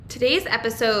Today's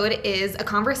episode is a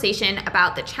conversation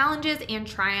about the challenges and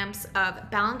triumphs of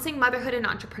balancing motherhood and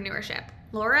entrepreneurship.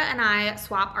 Laura and I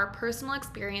swap our personal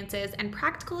experiences and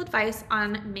practical advice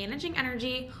on managing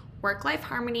energy, work-life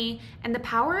harmony, and the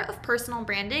power of personal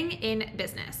branding in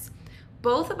business.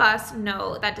 Both of us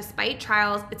know that despite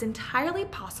trials, it's entirely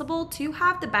possible to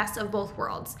have the best of both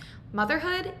worlds,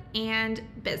 motherhood and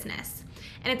business.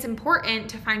 And it's important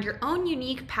to find your own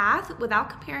unique path without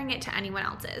comparing it to anyone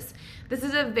else's. This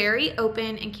is a very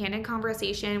open and candid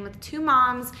conversation with two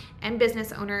moms and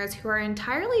business owners who are in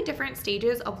entirely different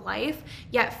stages of life,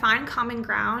 yet find common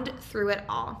ground through it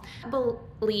all.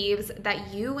 Believes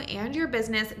that you and your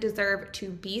business deserve to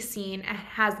be seen and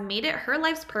has made it her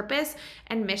life's purpose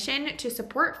and mission to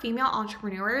support female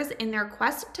entrepreneurs in their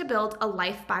quest to build a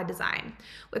life by design.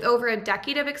 With over a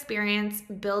decade of experience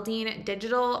building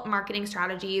digital marketing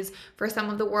strategies for some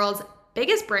of the world's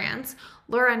biggest brands,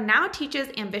 Laura now teaches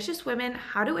ambitious women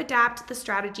how to adapt the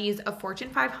strategies of Fortune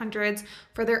 500s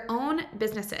for their own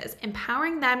businesses,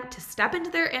 empowering them to step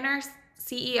into their inner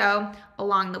CEO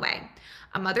along the way.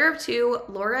 A mother of two,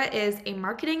 Laura is a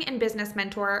marketing and business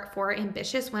mentor for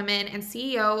ambitious women and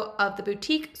CEO of the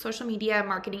boutique social media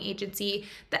marketing agency,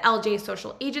 the LJ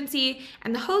Social Agency,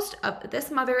 and the host of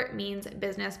This Mother Means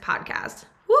Business podcast.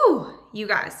 Woo, you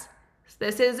guys.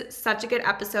 This is such a good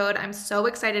episode. I'm so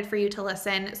excited for you to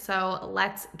listen, so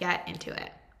let's get into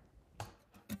it.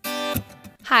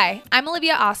 Hi, I'm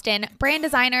Olivia Austin, brand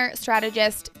designer,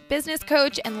 strategist, business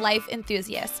coach, and life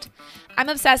enthusiast. I'm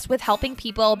obsessed with helping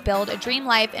people build a dream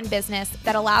life and business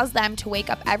that allows them to wake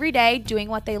up every day doing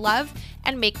what they love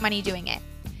and make money doing it.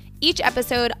 Each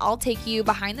episode, I'll take you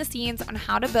behind the scenes on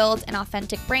how to build an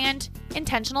authentic brand,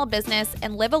 intentional business,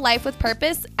 and live a life with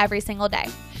purpose every single day.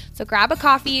 So grab a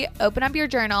coffee, open up your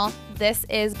journal. This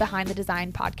is Behind the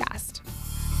Design podcast.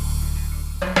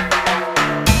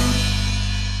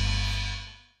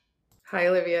 Hi,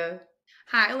 Olivia.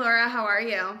 Hi, Laura. How are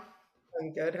you?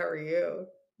 I'm good. How are you?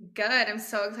 Good. I'm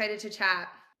so excited to chat.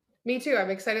 Me too. I'm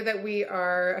excited that we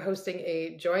are hosting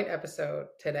a joint episode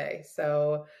today.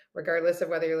 So regardless of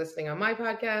whether you're listening on my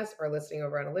podcast or listening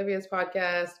over on Olivia's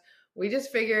podcast, we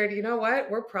just figured, you know what?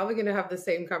 We're probably going to have the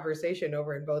same conversation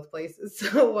over in both places.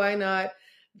 So why not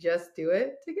just do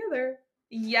it together?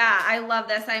 Yeah, I love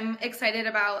this. I'm excited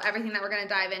about everything that we're going to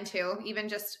dive into. Even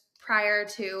just prior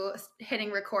to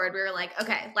hitting record, we were like,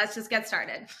 okay, let's just get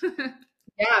started.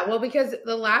 Yeah, well, because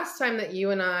the last time that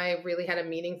you and I really had a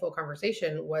meaningful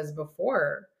conversation was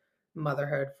before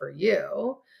motherhood for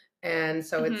you. And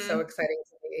so it's so exciting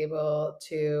to be able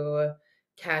to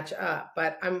catch up.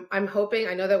 But I'm hoping,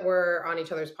 I know that we're on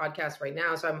each other's podcast right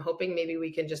now, so I'm hoping maybe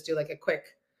we can just do like a quick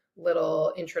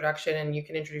little introduction and you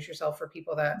can introduce yourself for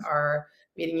people that are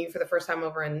meeting you for the first time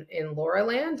over in Laura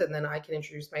Land, and then I can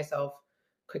introduce myself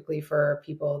quickly for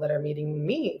people that are meeting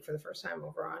me for the first time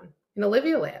over on in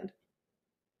Olivia Land.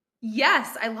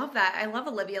 Yes, I love that. I love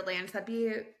Olivia Land. That'd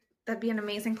be an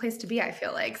amazing place to be, I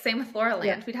feel like. Same with Laura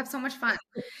Land. Yeah. We'd have so much fun.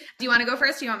 Do you want to go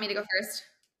first? Do you want me to go first?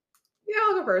 Yeah,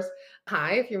 I'll go first.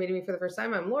 Hi, if you're meeting me for the first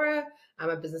time, I'm Laura. I'm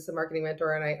a business and marketing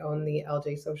mentor, and I own the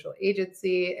LJ Social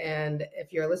Agency. And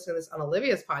if you're listening to this on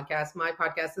Olivia's podcast, my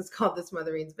podcast is called This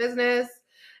Mother Means Business.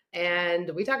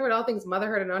 And we talk about all things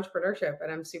motherhood and entrepreneurship.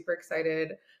 And I'm super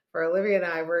excited for Olivia and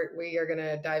I. We are going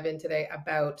to dive in today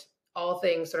about all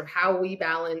things sort of how we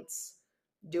balance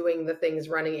doing the things,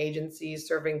 running agencies,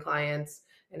 serving clients,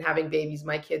 and having babies.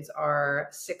 My kids are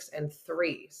 6 and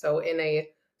 3. So in a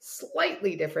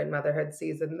slightly different motherhood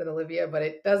season than Olivia, but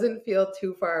it doesn't feel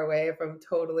too far away, if I'm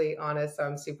totally honest. So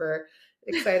I'm super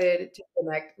excited to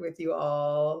connect with you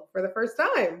all for the first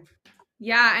time.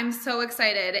 Yeah, I'm so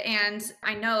excited. And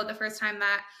I know the first time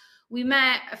that we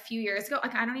met a few years ago,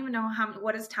 like I don't even know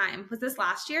what is time. Was this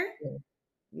last year?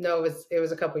 No, it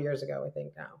was a couple years ago, I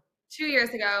think now. 2 years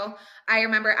ago, I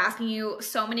remember asking you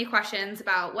so many questions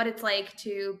about what it's like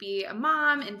to be a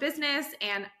mom in business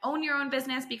and own your own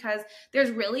business, because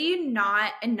there's really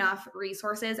not enough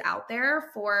resources out there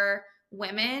for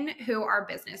women who are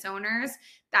business owners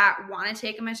that want to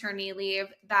take a maternity leave,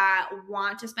 that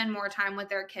want to spend more time with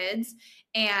their kids.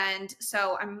 And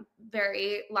so I'm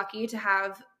very lucky to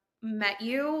have met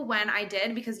you when I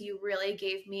did, because you really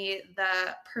gave me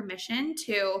the permission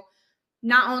to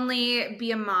not only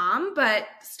be a mom, but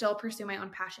still pursue my own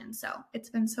passion. So it's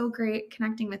been so great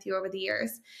connecting with you over the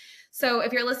years. So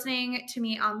if you're listening to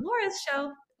me on Laura's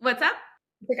show, what's up?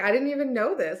 Like, I didn't even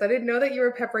know this. I didn't know that you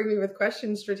were peppering me with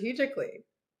questions strategically.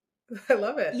 I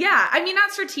love it. Yeah, I mean,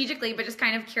 not strategically, but just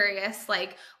kind of curious,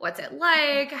 like, what's it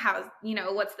like? How's,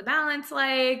 what's the balance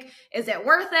like? Is it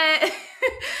worth it?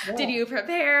 Did Yeah. you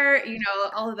prepare?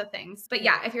 All of the things. But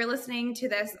yeah, if you're listening to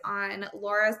this on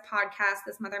Laura's podcast,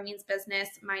 This Mother Means Business,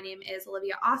 my name is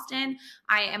Olivia Austin.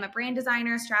 I am a brand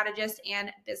designer, strategist,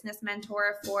 and business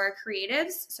mentor for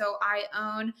creatives. So I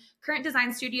own Current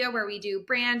Design Studio, where we do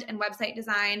brand and website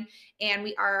design. And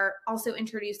we are also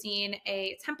introducing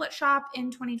a template shop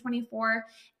in 2024.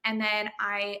 And then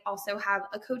I also have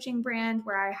a coaching brand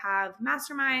where I have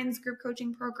masterminds, group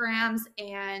coaching programs,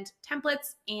 and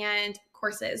templates and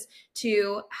courses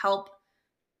to help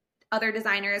other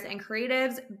designers and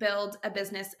creatives build a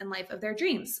business and life of their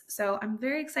dreams. So I'm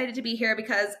very excited to be here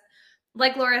because,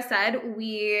 like Laura said,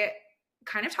 we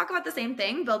kind of talk about the same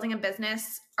thing, building a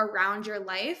business around your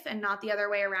life and not the other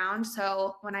way around.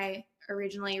 So when I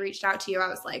originally reached out to you, I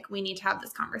was like, we need to have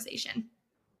this conversation.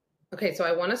 Okay, so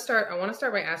I want to start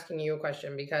by asking you a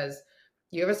question because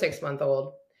you have a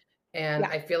 6-month-old, and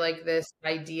I feel like this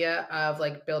idea of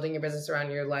like building your business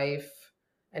around your life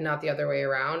and not the other way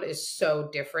around is so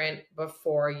different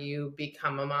before you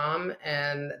become a mom.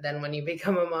 And then when you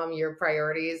become a mom, your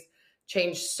priorities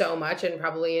change so much, and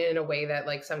probably in a way that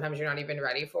like sometimes you're not even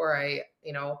ready for.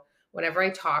 Whenever I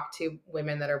talk to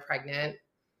women that are pregnant,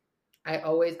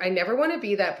 I never want to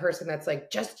be that person that's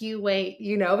like, just you wait,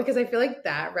 because I feel like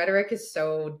that rhetoric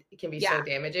can be so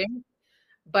damaging.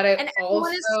 But And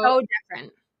everyone is so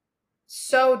different.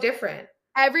 So different.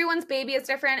 Everyone's baby is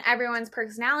different. Everyone's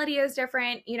personality is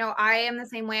different. I am the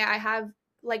same way. I have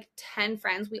like 10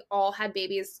 friends. We all had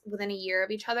babies within a year of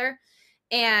each other.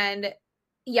 And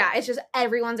yeah, it's just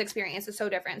everyone's experience is so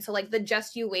different. So like the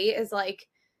just you wait is like,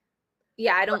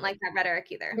 yeah, I don't like that rhetoric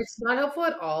either. It's not helpful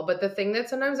at all. But the thing that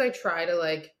sometimes I try to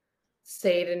like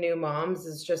say to new moms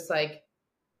is just like,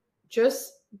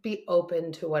 just be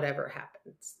open to whatever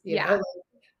happens. Like,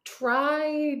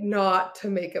 try not to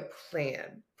make a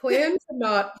plan. Plan to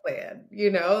not plan,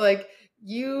 like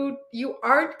you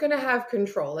aren't going to have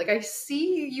control. Like I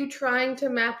see you trying to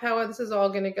map how this is all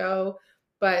going to go,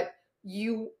 but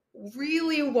you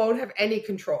really won't have any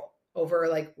control over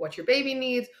like what your baby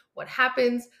needs, what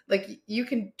happens. Like you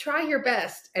can try your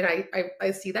best, and I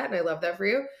see that and I love that for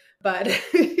you, but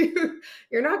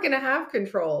you're not going to have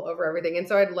control over everything. And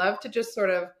so I'd love to just sort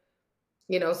of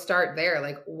start there.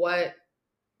 Like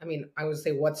I would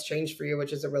say what's changed for you,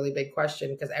 which is a really big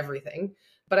question because everything,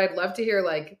 but I'd love to hear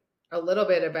like a little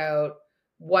bit about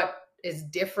what is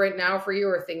different now for you,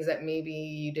 or things that maybe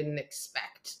you didn't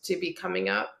expect to be coming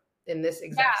up in this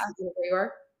exact season where you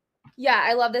are. Yeah,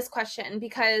 I love this question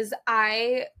because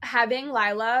having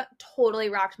Lila totally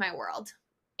rocked my world.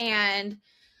 And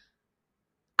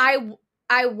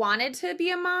I wanted to be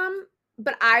a mom,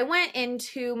 but I went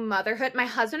into motherhood. My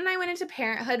husband and I went into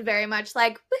parenthood very much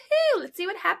like, woohoo, let's see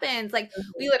what happens. Like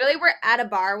we literally were at a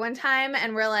bar one time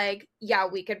and we're like, yeah,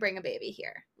 we could bring a baby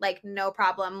here. Like no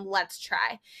problem, let's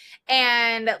try.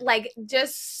 And like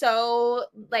just so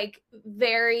like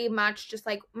very much just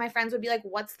like my friends would be like,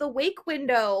 what's the wake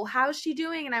window? How's she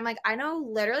doing? And I'm like, I know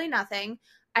literally nothing.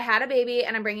 I had a baby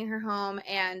and I'm bringing her home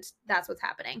and that's what's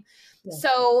happening. Yeah.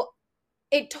 So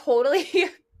it totally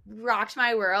rocked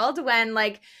my world when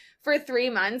like for 3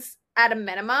 months at a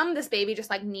minimum, this baby just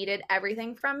like needed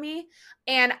everything from me.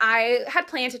 And I had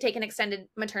planned to take an extended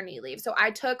maternity leave. So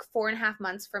I took 4.5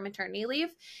 months for maternity leave.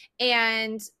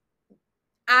 And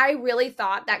I really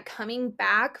thought that coming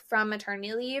back from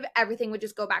maternity leave, everything would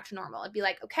just go back to normal. It'd be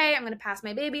like, okay, I'm going to pass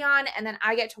my baby on and then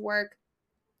I get to work,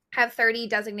 have 30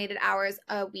 designated hours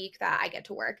a week that I get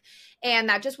to work. And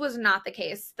that just was not the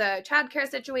case. The childcare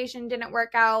situation didn't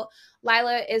work out.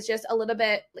 Lila is just a little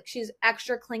bit like she's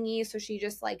extra clingy. So she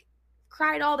just like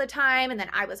cried all the time. And then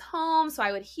I was home, so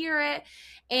I would hear it.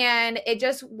 And it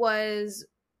just was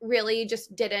really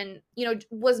just didn't,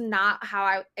 was not how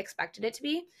I expected it to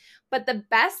be. But the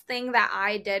best thing that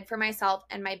I did for myself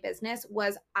and my business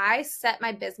was I set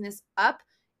my business up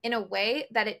in a way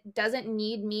that it doesn't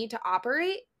need me to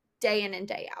operate day in and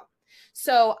day out.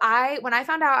 So when I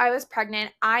found out I was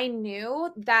pregnant, I knew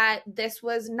that this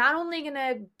was not only going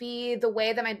to be the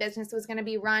way that my business was going to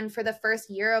be run for the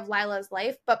first year of Lila's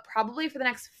life, but probably for the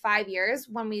next 5 years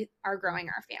when we are growing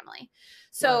our family.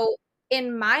 So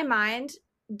in my mind,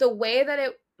 the way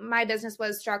that my business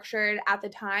was structured at the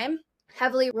time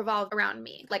heavily revolved around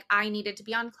me. Like I needed to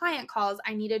be on client calls.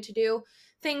 I needed to do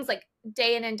things like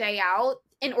day in and day out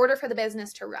in order for the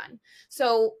business to run.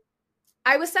 So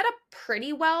I was set up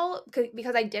pretty well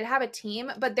because I did have a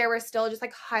team, but there were still just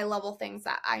like high level things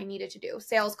that I needed to do.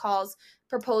 Sales calls,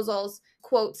 proposals,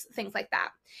 quotes, things like that.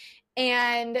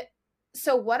 And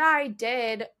so what I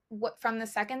did from the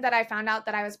second that I found out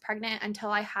that I was pregnant until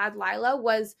I had Lila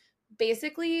was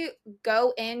basically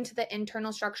go into the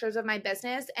internal structures of my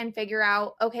business and figure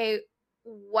out, okay,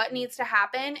 what needs to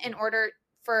happen in order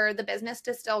for the business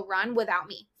to still run without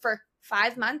me for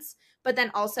 5 months, but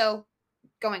then also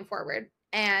going forward.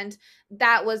 And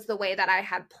that was the way that I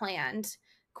had planned,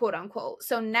 quote unquote.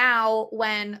 So now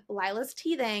when Lila's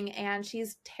teething and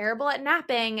she's terrible at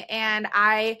napping and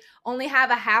I only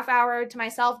have a half hour to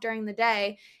myself during the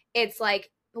day, it's like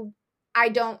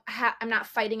I'm not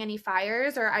fighting any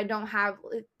fires, or I don't have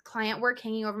client work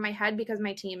hanging over my head because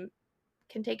my team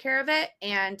can take care of it.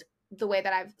 And the way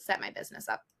that I've set my business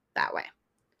up that way.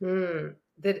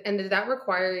 Did that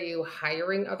require you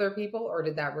hiring other people, or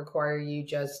did that require you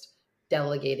just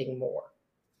delegating more?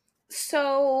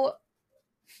 So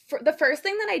the first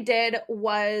thing that I did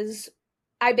was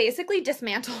I basically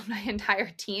dismantled my entire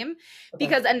team,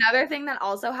 because another thing that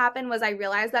also happened was I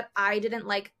realized that I didn't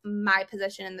like my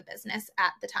position in the business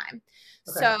at the time.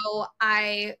 Okay. So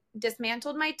I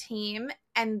dismantled my team,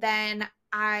 and then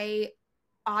I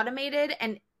automated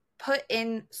and put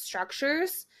in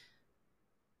structures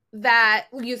that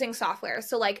using software.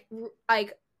 So like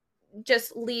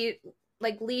just lead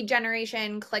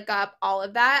generation, ClickUp, all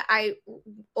of that. I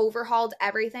overhauled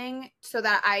everything so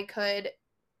that I could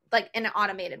in an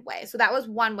automated way. So that was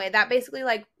one way that basically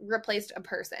replaced a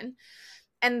person.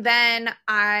 And then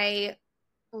I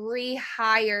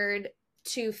rehired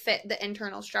to fit the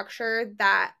internal structure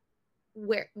that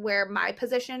where my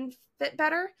position fit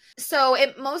better. So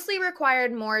it mostly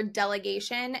required more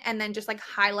delegation and then just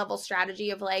high level strategy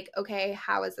of okay,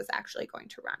 how is this actually going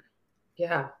to run?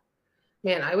 Yeah.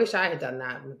 Man, I wish I had done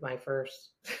that with my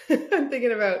first. I'm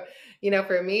thinking about,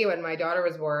 for me, when my daughter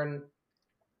was born,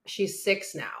 she's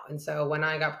 6 now. And so when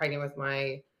I got pregnant with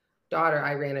my daughter,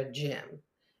 I ran a gym.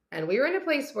 And we were in a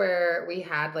place where we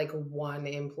had one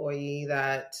employee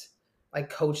that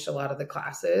coached a lot of the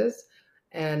classes.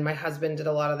 And my husband did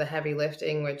a lot of the heavy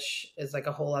lifting, which is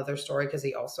a whole other story because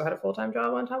he also had a full-time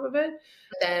job on top of it.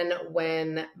 Then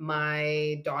when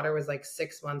my daughter was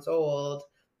 6 months old,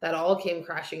 that all came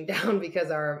crashing down because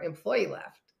our employee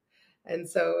left. And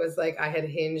so it was I had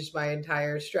hinged my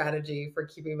entire strategy for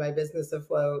keeping my business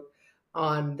afloat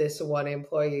on this one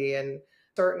employee. And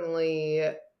certainly,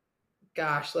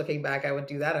 gosh, looking back, I would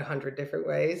do that 100 different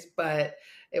ways. But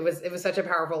it was such a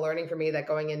powerful learning for me that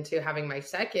going into having my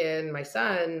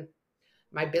son,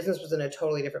 my business was in a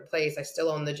totally different place. I still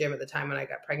owned the gym at the time when I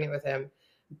got pregnant with him,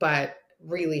 but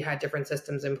really had different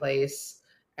systems in place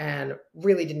and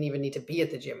really didn't even need to be at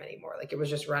the gym anymore. It was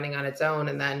just running on its own.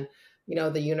 And then,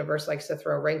 the universe likes to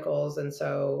throw wrinkles. And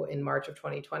so in March of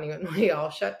 2020, when we all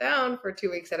shut down for 2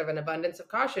 weeks out of an abundance of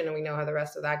caution, and we know how the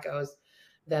rest of that goes,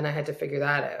 then I had to figure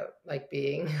that out,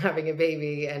 having a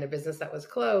baby and a business that was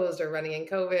closed or running in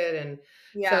COVID. And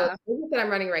so the business that I'm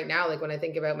running right now, when I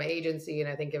think about my agency and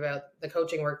I think about the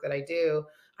coaching work that I do,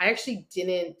 I actually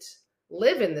didn't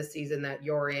live in the season that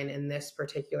you're in this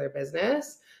particular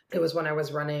business. It was when I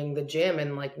was running the gym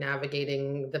and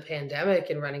navigating the pandemic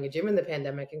and running a gym in the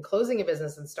pandemic and closing a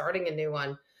business and starting a new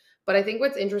one. But I think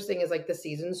what's interesting is the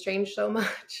seasons change so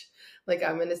much.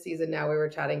 I'm in a season now, we were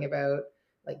chatting about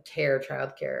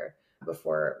childcare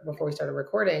before we started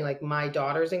recording. My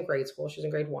daughter's in grade school. She's in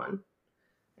grade 1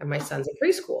 and my son's in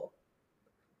preschool.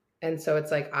 And so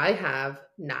it's I have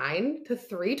 9 to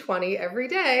 3:20 every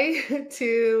day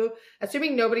to,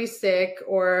 assuming nobody's sick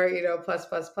or, plus,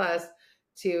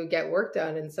 to get work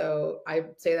done. And so I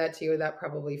say that to you, that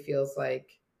probably feels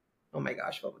oh my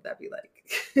gosh, what would that be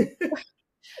like?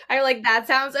 That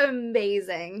sounds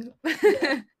amazing.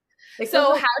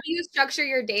 So how do you structure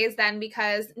your days then?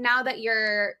 Because now that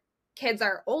your kids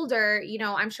are older,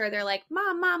 I'm sure they're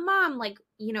mom,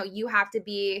 you have to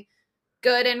be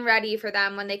good and ready for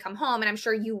them when they come home. And I'm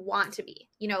sure you want to be,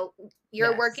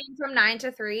 you're working from 9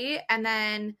 to 3, and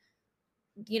then,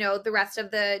 the rest of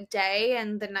the day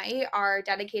and the night are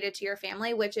dedicated to your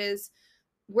family, which is,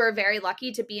 we're very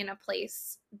lucky to be in a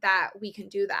place that we can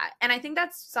do that. And I think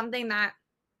that's something that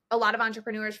a lot of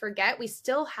entrepreneurs forget. We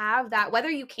still have that, whether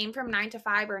you came from 9 to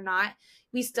 5 or not,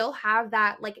 we still have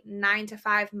that 9 to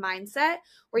 5 mindset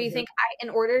where you think, in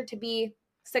order to be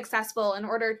successful, in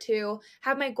order to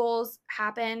have my goals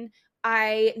happen,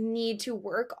 I need to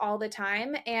work all the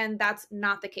time. And that's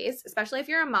not the case, especially if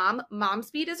you're a mom. Mom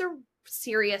speed is a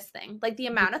serious thing. The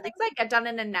amount of things I get done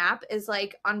in a nap is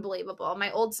unbelievable.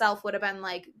 My old self would have been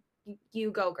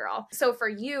you go, girl. So for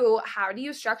you, how do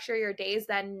you structure your days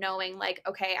then, knowing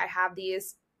okay, I have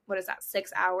these, what is that,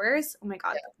 6 hours? Oh my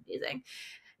God, that's amazing.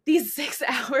 These 6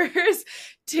 hours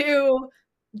to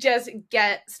just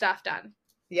get stuff done.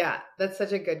 Yeah, that's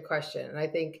such a good question. And I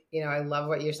think, I love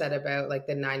what you said about like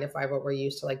the 9 to 5, what we're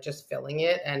used to like just filling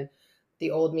it. And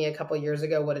the old me a couple years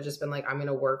ago would have just been like, I'm going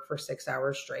to work for 6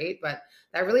 hours straight. But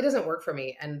that really doesn't work for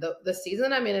me. And the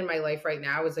season I'm in my life right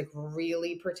now is like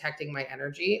really protecting my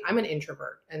energy. I'm an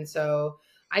introvert. And so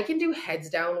I can do I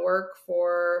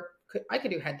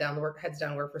could do heads down work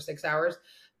for 6 hours.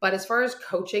 But as far as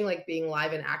coaching, like being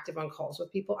live and active on calls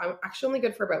with people, I'm actually only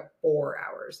good for about 4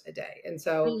 hours a day. And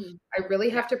so Mm. I really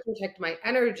Yeah. have to protect my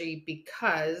energy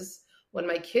because when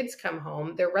my kids come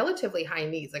home, they're relatively high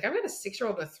needs. Like I've got a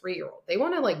 6-year-old and a 3-year-old. They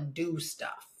want to like do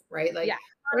stuff, right? Yeah. Like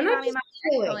they're Mommy, not mommy, just mommy.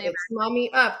 I chilling. totally It's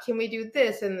mommy up. Can we do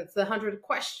this? And it's the 100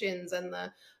 questions and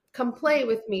the come play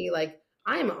with me. Like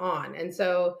I'm on. And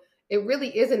so it really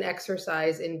is an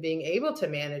exercise in being able to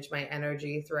manage my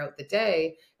energy throughout the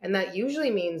day. And that usually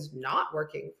means not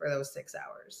working for those 6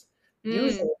 hours. Usually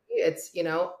imagine. it's,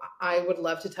 I would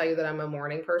love to tell you that I'm a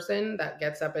morning person that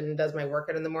gets up and does my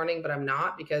workout in the morning, but I'm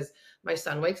not because my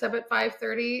son wakes up at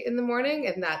 5:30 in the morning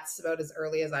and that's about as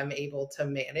early as I'm able to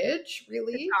manage, To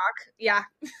really. talk. Yeah.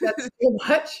 That's too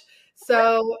much.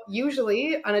 So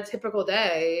usually on a typical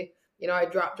day, I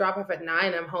drop off at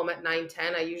 9, I'm home at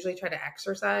 9:10. I usually try to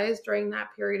exercise during that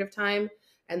period of time.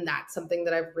 And that's something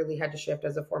that I've really had to shift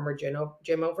as a former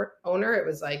owner. It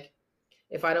was like,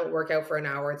 if I don't work out for an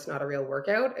hour, it's not a real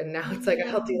workout. And now it's like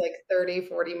I'll do Mm. like 30,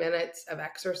 40 minutes of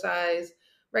exercise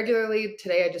regularly.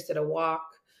 Today I just did a walk.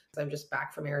 I'm just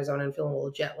back from Arizona and feeling a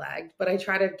little jet lagged, but I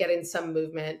try to get in some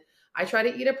movement. I try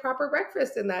to eat a proper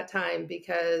breakfast in that time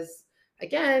because,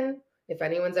 again, if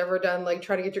anyone's ever done like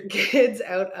try to get your kids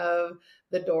out of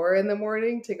the door in the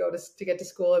morning to get to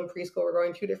school and preschool, we're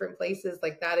going 2 different places.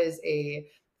 Like that is a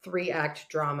 3-act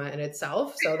drama in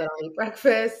itself. So that I'll eat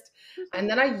breakfast, and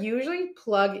then I usually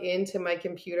plug into my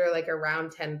computer like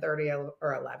around 10:30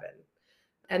 or 11.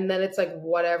 And then it's like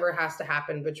whatever has to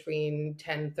happen between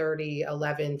 10:30,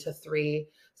 11 to 3.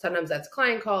 Sometimes that's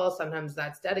client calls, sometimes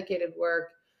that's dedicated work.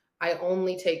 I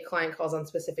only take client calls on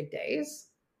specific days.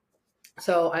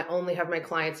 So I only have my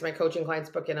coaching clients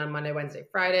book in on Monday, Wednesday,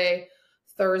 Friday.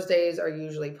 Thursdays are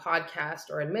usually podcast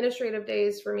or administrative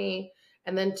days for me.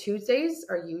 And then Tuesdays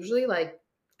are usually like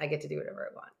I get to do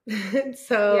whatever I want.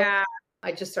 So Yeah.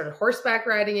 I just started horseback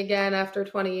riding again after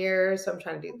 20 years. So I'm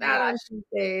trying to do Oh my that on gosh.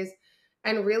 Tuesdays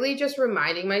and really just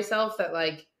reminding myself that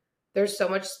like there's so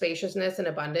much spaciousness and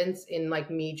abundance in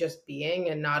like me just being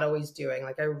and not always doing.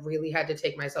 Like I really had to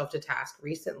take myself to task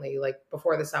recently, like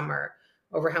before the summer,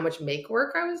 over how much make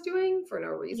work I was doing for no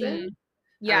reason. Mm.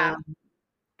 Yeah. Um,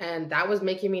 and that was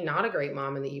making me not a great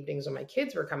mom in the evenings when my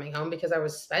kids were coming home because I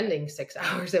was spending 6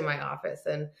 hours in my office.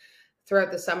 And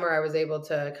throughout the summer, I was able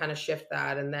to kind of shift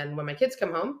that. And then when my kids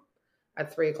come home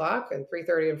at 3 o'clock and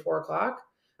 3:30 and 4 o'clock,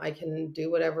 I can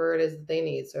do whatever it is that they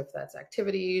need. So if that's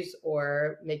activities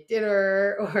or make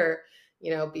dinner or,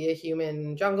 be a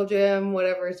human jungle gym,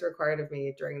 whatever is required of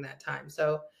me during that time.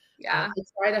 So Yeah. I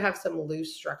try to have some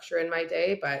loose structure in my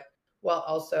day, but while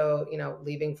also,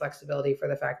 leaving flexibility for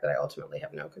the fact that I ultimately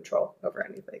have no control over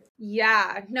anything.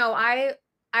 Yeah. No, I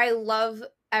love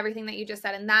everything that you just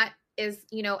said. And that is,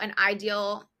 an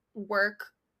ideal work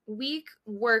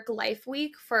life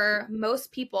week for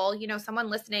most people. Someone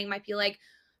listening might be like,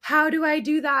 how do I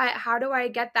do that? How do I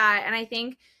get that? And I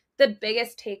think the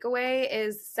biggest takeaway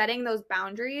is setting those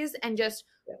boundaries and just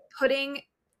Yeah. putting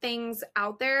things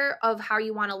out there of how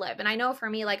you want to live. And I know for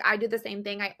me, like I do the same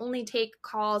thing. I only take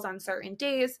calls on certain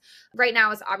days. Right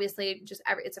now it's obviously just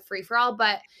it's a free for all,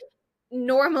 but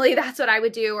normally that's what I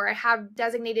would do, or I have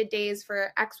designated days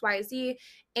for XYZ.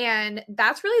 And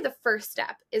that's really the first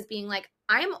step is being like,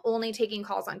 I'm only taking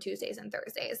calls on Tuesdays and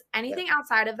Thursdays. Yeah. Anything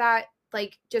outside of that,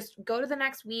 like just go to the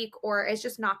next week or it's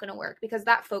just not going to work, because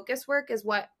that focus work is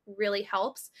what really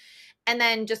helps. And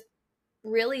then just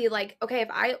really like, okay, if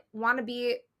I want to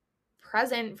be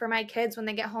present for my kids when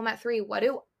they get home at 3, what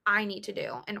do I need to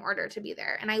do in order to be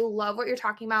there? And I love what you're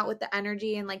talking about with the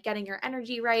energy and like getting your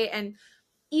energy right and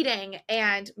eating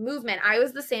and movement. I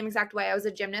was the same exact way. I was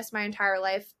a gymnast my entire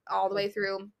life, all the way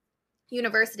through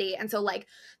university. And so like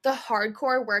the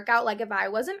hardcore workout, like if I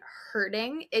wasn't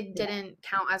hurting, it Yeah. didn't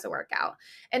count as a workout.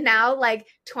 And now like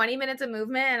 20 minutes of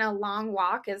movement and a long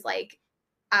walk is like,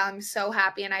 I'm so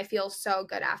happy and I feel so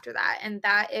good after that. And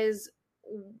that is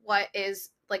what is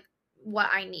like what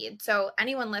I need. So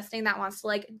anyone listening that wants to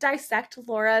like dissect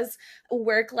Laura's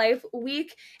work life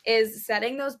week is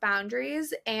setting those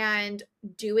boundaries and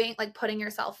doing like putting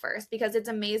yourself first, because it's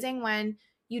amazing when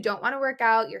you don't want to work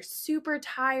out, you're super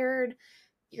tired,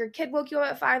 your kid woke you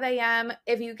up at 5 a.m.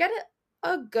 If you get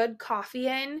a good coffee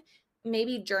in,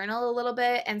 maybe journal a little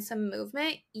bit and some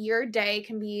movement, your day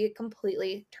can be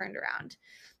completely turned around.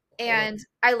 And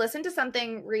I listened to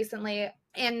something recently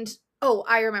and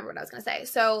I remember what I was going to say.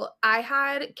 So I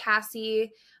had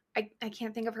Cassie, I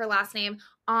can't think of her last name,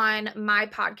 on my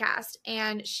podcast.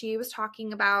 And she was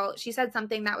talking about, she said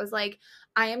something that was like,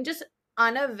 I am just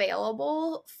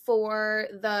unavailable for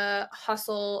the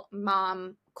hustle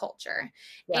mom culture.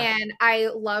 Yeah. And I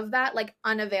love that, like,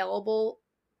 unavailable,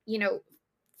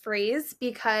 phrase,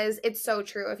 because it's so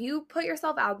true. If you put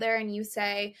yourself out there and you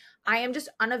say, I am just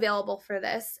unavailable for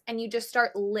this, and you just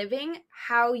start living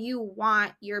how you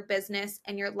want your business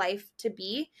and your life to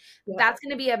be, Yeah. that's going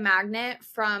to be a magnet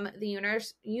from the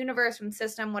universe, from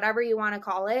system, whatever you want to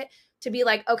call it, to be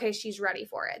like, okay, she's ready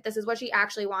for it. This is what she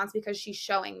actually wants because she's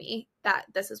showing me that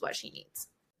this is what she needs.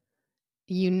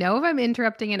 You know, if I'm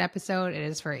interrupting an episode, it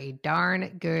is for a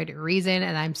darn good reason.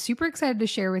 And I'm super excited to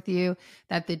share with you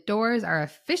that the doors are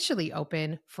officially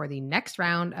open for the next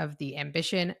round of the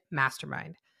Ambition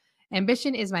Mastermind.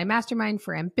 Ambition is my mastermind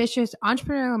for ambitious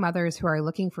entrepreneurial mothers who are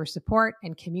looking for support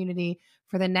and community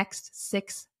for the next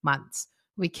 6 months.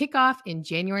 We kick off in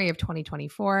January of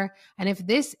 2024. And if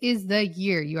this is the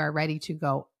year you are ready to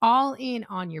go all in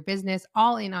on your business,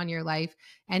 all in on your life,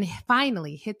 and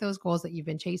finally hit those goals that you've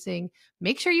been chasing,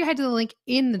 make sure you head to the link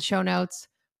in the show notes,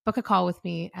 book a call with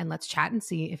me, and let's chat and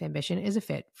see if Ambition is a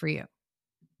fit for you.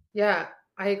 Yeah,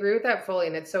 I agree with that fully.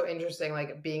 And it's so interesting,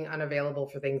 like being unavailable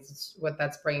for things. What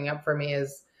that's bringing up for me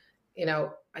is,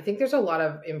 I think there's a lot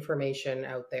of information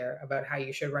out there about how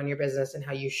you should run your business and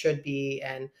how you should be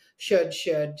and should,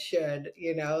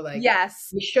 like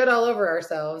Yes. we should all over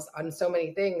ourselves on so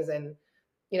many things. And,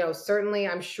 certainly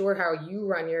I'm sure how you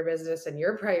run your business and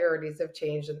your priorities have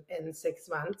changed in 6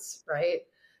 months, right?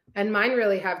 And mine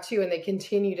really have too. And they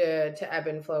continue to ebb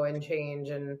and flow and change.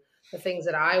 And the things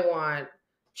that I want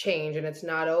change. And it's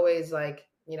not always like,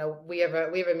 we have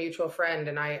a mutual friend,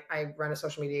 and I run a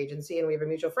social media agency, and we have a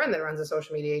mutual friend that runs a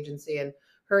social media agency, and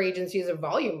her agency is a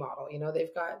volume model.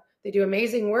 They do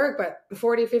amazing work, but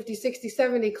 40, 50, 60,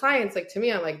 70 clients. Like, to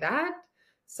me, I'm like, that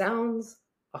sounds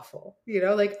awful.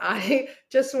 Like, I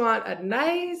just want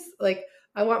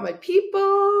I want my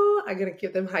people. I'm going to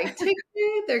give them high ticket.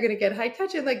 They're going to get high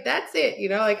touch. And like, that's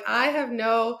it. Like, I have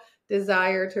no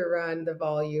desire to run the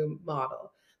volume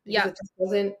model because it just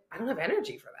doesn't, I don't have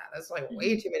energy for that. That's like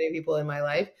way too many people in my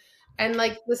life. And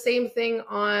like the same thing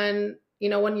on,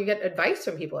 when you get advice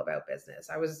from people about business.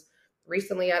 I was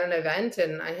recently at an event,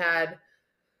 and I had,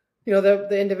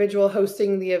 the individual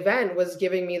hosting the event was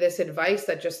giving me this advice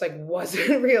that just like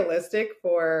wasn't realistic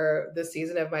for the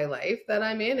season of my life that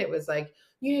I'm in. It was like,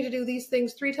 you need to do these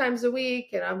things 3 times a week.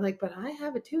 And I'm like, but I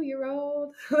have a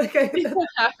 2-year-old. Like, I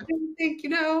didn't think,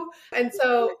 And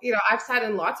so, I've sat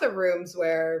in lots of rooms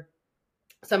where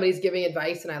somebody's giving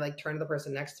advice, and I like turn to the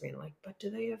person next to me and I'm like, but do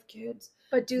they have kids?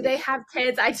 But do they have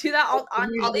kids? I do that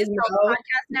on all these girl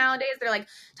podcasts nowadays. They're like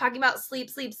talking about sleep.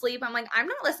 I'm like, I'm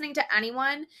not listening to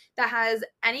anyone that has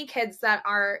any kids that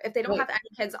are, if they don't have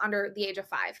any kids under the age of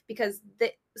 5, because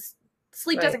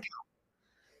sleep doesn't count.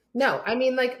 No, I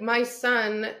mean, like, my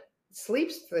son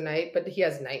sleeps through the night, but he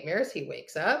has nightmares. He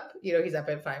wakes up, he's up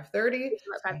at 5:30.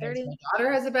 My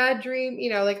daughter has a bad dream.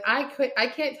 Like,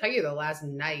 I can't tell you the last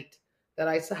night that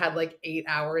I had like 8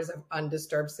 hours of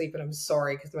undisturbed sleep, and I'm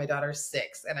sorry because my daughter's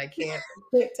 6, and I can't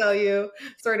tell you.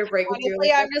 Sorry to break it to you.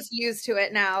 Like, I'm just used to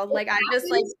it now. Like, I just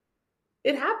like,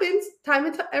 it happens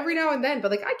every now and then,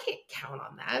 but like, I can't count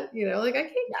on that. Like, I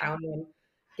can't count on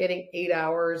getting 8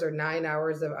 hours or 9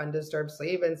 hours of undisturbed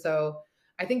sleep. And so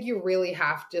I think you really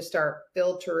have to start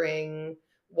filtering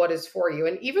what is for you.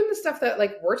 And even the stuff that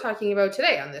like we're talking about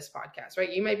today on this podcast,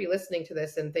 right? You might be listening to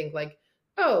this and think like,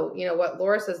 oh, what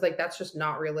Laura says, like, that's just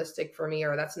not realistic for me,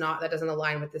 or that doesn't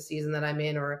align with the season that I'm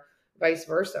in, or vice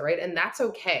versa. Right. And that's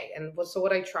okay. And so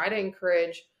what I try to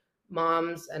encourage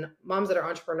moms that are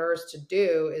entrepreneurs to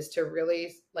do is to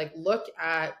really like look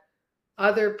at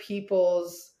other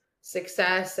people's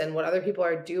success and what other people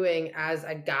are doing as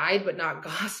a guide, but not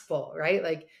gospel, right?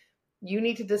 Like, you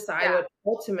need to decide what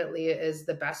ultimately is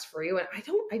the best for you. And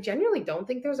I genuinely don't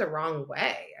think there's a wrong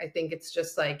way. I think it's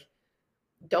just like,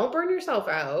 don't burn yourself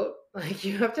out. Like,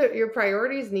 your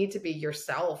priorities need to be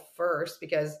yourself first,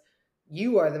 because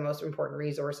you are the most important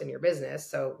resource in your business.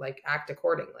 So like, act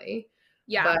accordingly.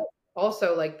 Yeah. But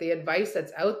also, like, the advice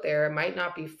that's out there might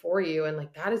not be for you, and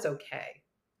like, that is okay.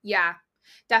 Yeah,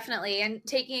 definitely. And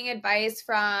taking advice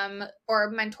from,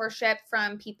 or mentorship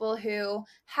from, people who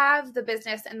have the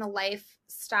business and the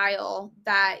lifestyle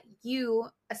that you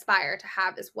aspire to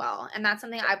have as well. And that's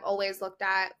something I've always looked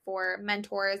at for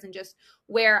mentors, and just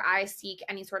where I seek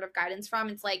any sort of guidance from.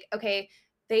 It's like, okay,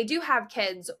 they do have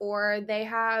kids, or they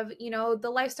have, you know, the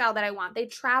lifestyle that I want. They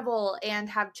travel and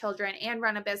have children and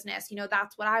run a business. You know,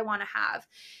 that's what I want to have.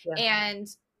 Yeah. And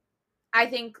I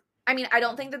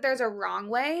don't think that there's a wrong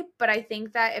way, but I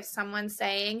think that if someone's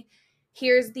saying,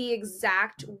 here's the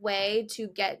exact way to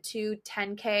get to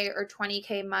 10K or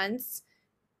 20K months,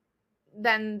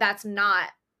 then that's not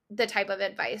the type of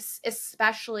advice,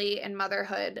 especially in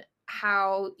motherhood,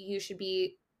 how you should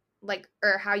be like,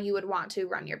 or how you would want to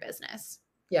run your business.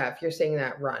 Yeah, if you're saying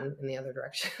that, run in the other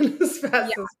direction as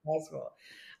fast Yeah. as possible.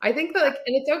 I think that, like,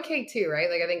 and it's okay too, right?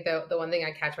 Like, I think the one thing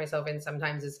I catch myself in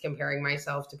sometimes is comparing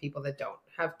myself to people that don't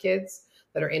have kids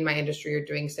that are in my industry or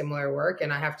doing similar work.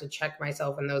 And I have to check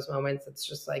myself in those moments. It's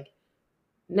just like,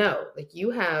 no, like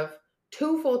you have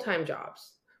two full-time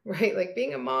jobs, right? Like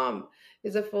being a mom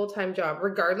is a full-time job,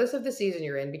 regardless of the season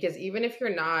you're in, because even if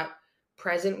you're not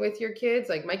present with your kids,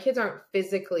 like my kids aren't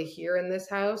physically here in this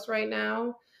house right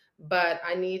now, but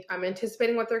I'm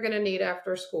anticipating what they're going to need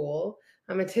after school.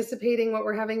 I'm anticipating what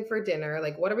we're having for dinner.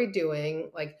 Like, what are we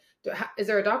doing? Like, is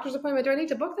there a doctor's appointment? Do I need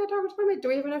to book that doctor's appointment? Do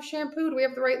we have enough shampoo? Do we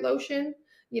have the right lotion?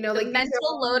 You know, The like these are mental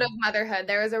all. load of motherhood.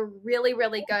 There was a really,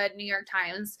 really good New York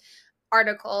Times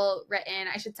article written,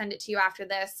 I should send it to you after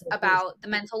this, about the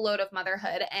mental load of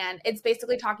motherhood. And it's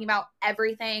basically talking about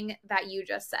everything that you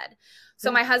just said. So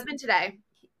Yeah. my husband today,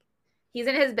 he's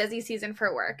in his busy season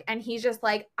for work, and he's just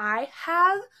like, I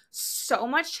have so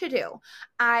much to do.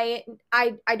 I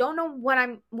don't know when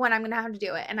I'm gonna have to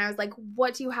do it. And I was like,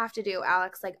 what do you have to do,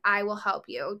 Alex? Like, I will help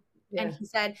you. And Yeah. he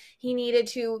said he needed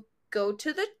to go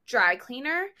to the dry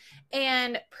cleaner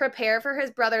and prepare for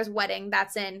his brother's wedding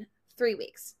that's in 3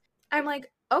 weeks. I'm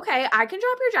like, okay, I can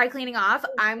drop your dry cleaning off.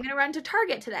 I'm going to run to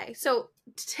Target today. So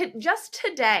just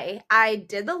today, I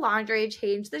did the laundry,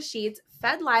 changed the sheets,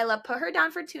 fed Lila, put her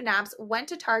down for 2 naps, went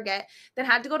to Target, then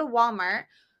had to go to Walmart,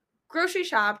 grocery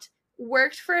shopped,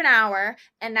 worked for an hour,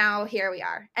 and now here we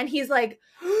are. And he's like,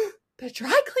 the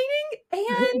dry cleaning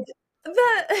and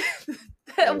the,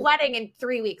 the wedding in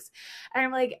 3 weeks. And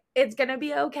I'm like, it's going to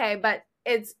be okay. But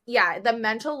it's, yeah, the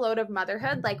mental load of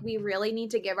motherhood, like we really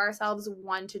need to give ourselves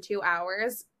 1 to 2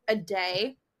 hours a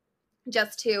day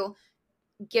just to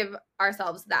give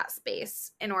ourselves that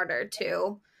space in order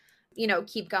to, you know,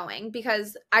 keep going.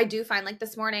 Because I do find, like,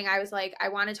 this morning I was like, I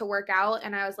wanted to work out,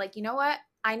 and I was like, you know what?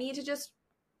 I need to just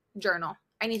journal.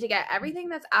 I need to get everything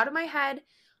that's out of my head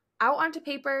out onto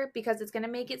paper, because it's going to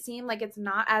make it seem like it's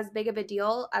not as big of a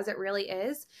deal as it really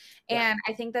is. Yeah. And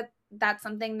I think that that's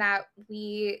something that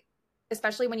we,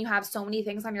 especially when you have so many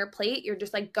things on your plate, you're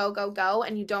just like, go, go, go.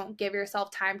 And you don't give yourself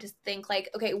time to think like,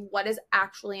 okay, what is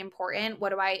actually important?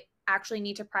 What do I actually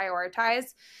need to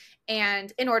prioritize?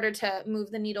 And in order to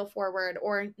move the needle forward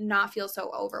or not feel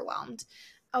so overwhelmed.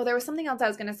 Oh, there was something else I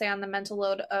was going to say on the mental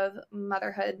load of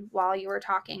motherhood while you were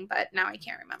talking, but now I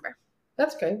can't remember.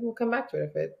 That's okay. We'll come back to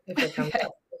it if it comes Okay.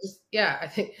 up. Yeah, I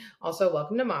think also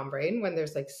welcome to Mom Brain when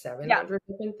there's like Yeah. 700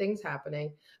 different things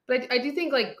happening. But I do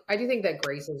think that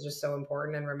grace is just so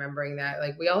important, and remembering that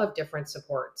like we all have different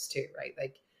supports too, right?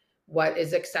 Like what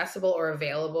is accessible or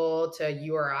available to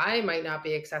you or I might not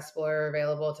be accessible or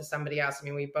available to somebody else. I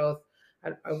mean, we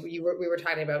were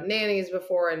talking about nannies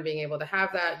before and being able to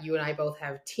have that. You and I both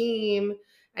have team.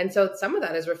 And so some of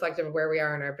that is reflective of where we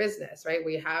are in our business, right?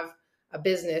 We have a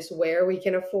business where we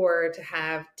can afford to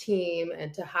have team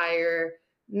and to hire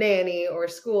nanny or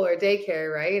school or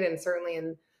daycare, right? And certainly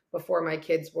before my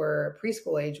kids were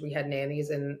preschool age, we had nannies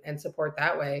and support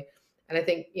that way. And I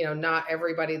think, not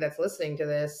everybody that's listening to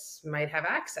this might have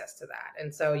access to that.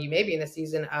 And so you may be in a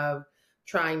season of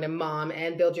trying to mom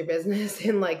and build your business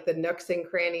in like the nooks and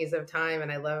crannies of time. And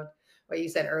I loved what you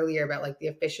said earlier about like the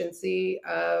efficiency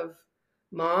of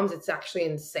moms. It's actually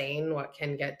insane what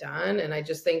can get done. And I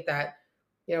just think that,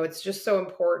 it's just so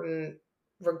important,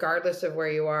 regardless of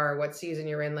where you are, what season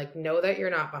you're in, like know that you're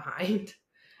not behind,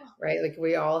 right? Like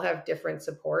we all have different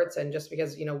supports. And just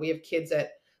because, we have kids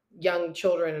at young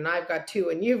children and I've got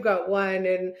 2 and you've got 1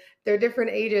 and they're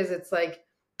different ages, it's like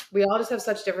we all just have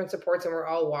such different supports and we're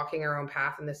all walking our own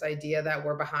path. And this idea that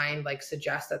we're behind like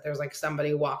suggests that there's like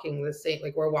somebody walking the same,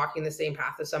 like we're walking the same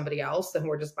path as somebody else and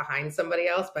we're just behind somebody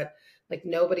else, but like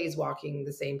nobody's walking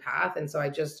the same path. And so I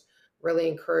just really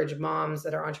encourage moms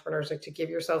that are entrepreneurs, like to give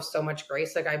yourself so much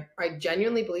grace. Like I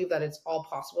genuinely believe that it's all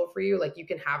possible for you. Like you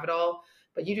can have it all,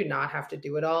 but you do not have to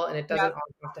do it all. And it doesn't Yep.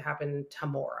 all have to happen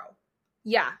tomorrow.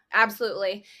 Yeah,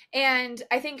 absolutely. And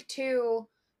I think too,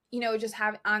 just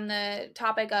have on the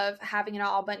topic of having it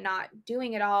all but not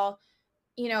doing it all,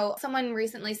 someone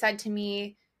recently said to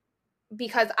me,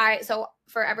 because so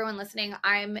for everyone listening,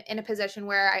 I'm in a position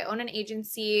where I own an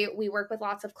agency. We work with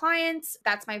lots of clients.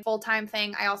 That's my full-time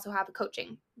thing. I also have a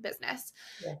coaching business.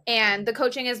 Yeah. And the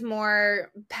coaching is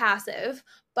more passive,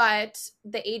 but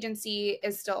the agency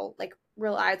is still like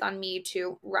relies on me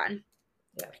to run.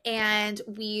 Yeah. And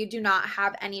we do not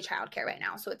have any childcare right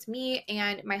now. So it's me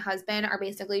and my husband are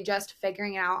basically just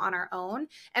figuring it out on our own.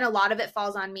 And a lot of it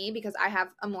falls on me because I have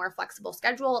a more flexible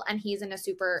schedule and he's in a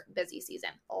super busy season.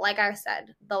 Like I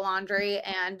said, the laundry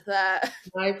and the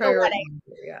wedding,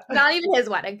 yeah. not even his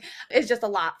wedding, is just a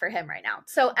lot for him right now.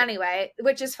 So anyway,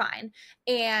 which is fine.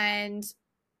 And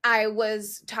I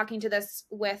was talking to this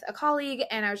with a colleague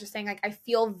and I was just saying, like, I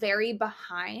feel very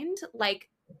behind, like,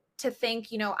 to think,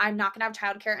 I'm not going to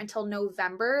have childcare until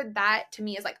November. That to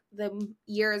me is like the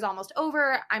year is almost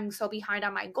over. I'm so behind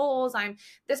on my goals.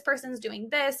 This person's doing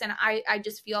this. And I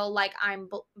just feel like I'm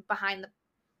behind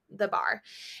the bar.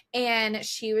 And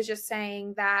she was just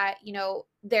saying that,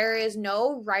 there is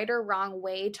no right or wrong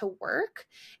way to work.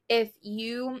 If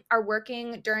you are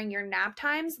working during your nap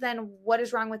times, then what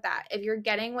is wrong with that? If you're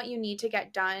getting what you need to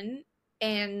get done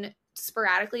and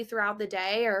sporadically throughout the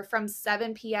day or from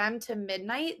 7 p.m. to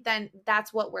midnight, then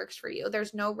that's what works for you.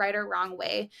 There's no right or wrong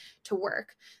way to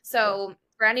work. So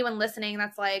for anyone listening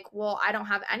that's like, well, I don't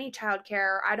have any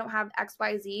childcare, I don't have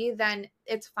XYZ, then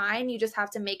it's fine. You just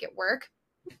have to make it work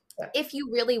if you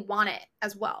really want it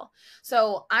as well.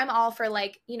 So I'm all for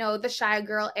like, the shy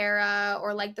girl era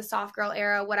or like the soft girl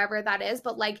era, whatever that is.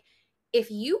 But like, if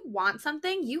you want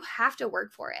something, you have to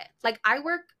work for it. Like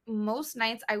most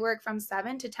nights I work from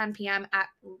 7 to 10 p.m.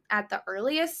 at the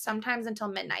earliest, sometimes until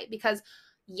midnight, because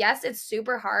yes, it's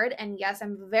super hard. And yes,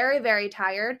 I'm very, very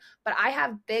tired, but I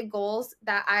have big goals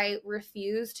that I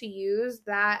refuse to use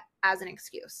that as an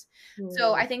excuse.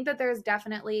 So I think that there's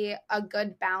definitely a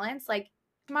good balance. Like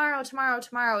tomorrow,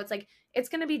 it's like, it's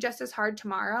going to be just as hard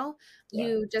tomorrow.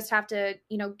 You just have to,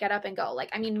 get up and go. Like,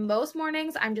 I mean, most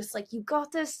mornings I'm just like, you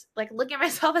got this, like look at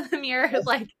myself in the mirror,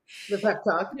 like the pep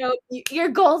talk. Your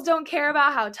goals don't care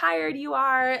about how tired you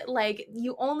are. Like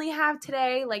you only have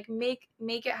today, like make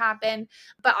it happen.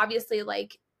 But obviously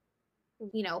like,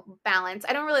 balance.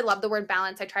 I don't really love the word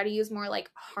balance. I try to use more like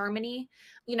harmony,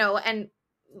 and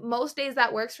most days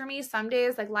that works for me. Some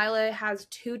days, like Lila has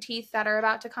 2 teeth that are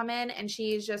about to come in and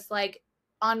she's just like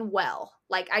unwell.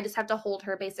 Like I just have to hold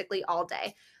her basically all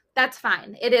day. That's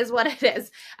fine. It is what it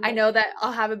is. Yeah. I know that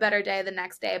I'll have a better day the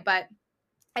next day, but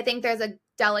I think there's a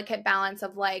delicate balance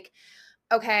of like,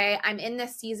 okay, I'm in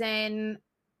this season,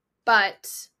 but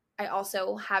I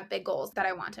also have big goals that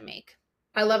I want to make.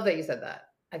 I love that you said that.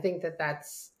 I think that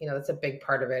that's a big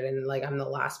part of it. And like, I'm the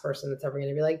last person that's ever going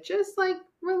to be like, just like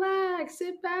relax,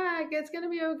 sit back, it's going to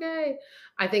be okay.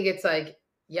 I think it's like,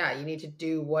 yeah, you need to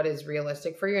do what is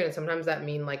realistic for you. And sometimes that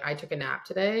means like, I took a nap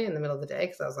today in the middle of the day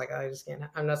because I was like, I just can't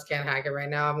hack it right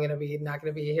now. I'm not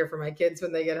going to be here for my kids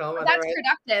when they get home. That's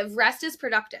productive. Rest is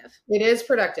productive. It is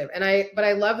productive. But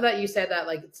I love that you said that,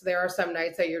 like, there are some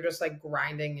nights that you're just like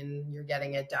grinding and you're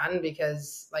getting it done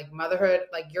because like motherhood,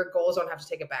 like your goals don't have to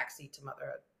take a backseat to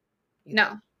motherhood.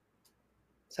 No.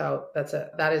 So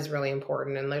that is really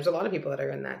important. And there's a lot of people that are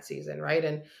in that season, right?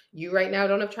 And you right now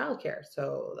don't have childcare.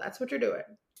 So that's what you're doing.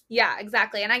 Yeah,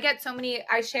 exactly. And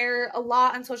I share a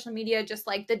lot on social media, just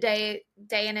like the day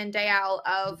in and day out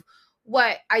of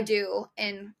what I do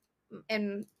in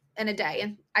a day.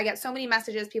 And I get so many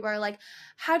messages. People are like,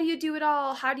 how do you do it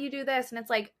all? How do you do this? And it's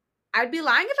like, I'd be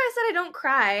lying if I said I don't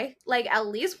cry like at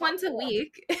least once a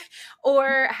week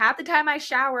or half the time I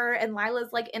shower and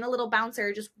Lila's like in a little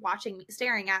bouncer just watching me,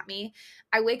 staring at me.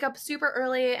 I wake up super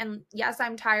early and yes,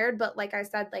 I'm tired, but like I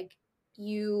said, like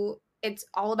it's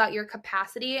all about your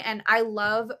capacity. And I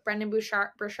love Brendan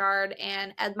Burchard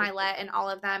and Ed Milet and all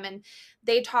of them. And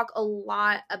they talk a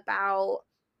lot about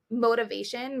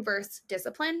motivation versus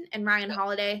discipline, and Ryan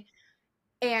Holiday.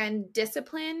 And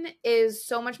discipline is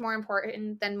so much more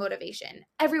important than motivation.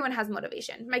 Everyone has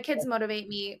motivation. My kids motivate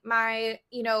me.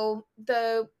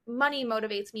 The money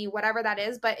motivates me, whatever that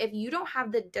is. But if you don't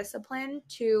have the discipline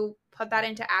to put that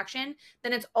into action,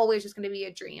 then it's always just going to be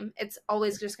a dream. It's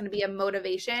always just going to be a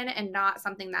motivation and not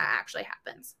something that actually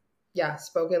happens. Yeah,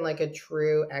 spoken like a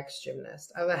true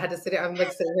ex-gymnast. I'm like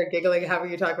sitting here giggling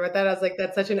having you talk about that. I was like,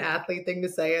 that's such an athlete thing to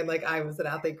say. And like, I was an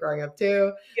athlete growing up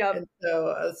too. Yep. And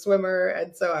so a swimmer.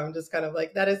 And so I'm just kind of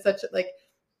like, that is such like,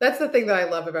 that's the thing that I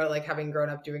love about like having grown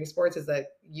up doing sports is that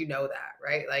that,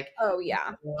 right? Like, oh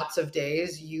yeah, lots of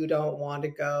days you don't want to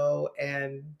go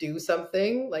and do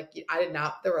something. Like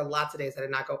there were lots of days I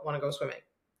did not want to go swimming.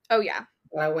 Oh yeah.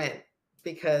 But I went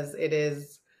because it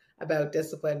is about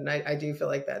discipline. And I do feel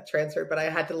like that transferred, but I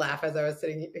had to laugh as I was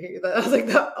sitting here. I was like,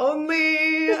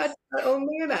 only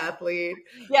an athlete.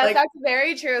 Yes, Like, that's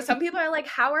very true. Some people are like,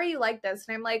 how are you like this?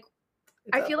 And I'm like,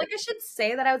 I feel like I should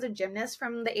say that I was a gymnast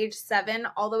from the age 7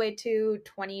 all the way to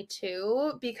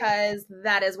 22 because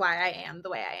that is why I am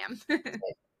the way I am.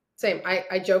 Same.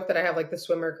 I joke that I have like the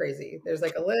swimmer crazy. There's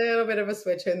like a little bit of a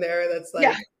switch in there that's like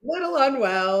Yeah. a little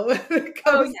unwell when it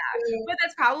Oh comes yeah. But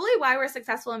that's probably why we're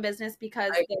successful in business,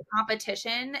 because I- the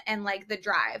competition and like the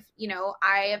drive,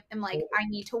 I am like, I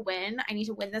need to win. I need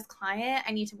to win this client.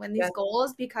 I need to win these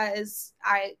goals because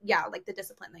like the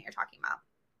discipline that you're talking about.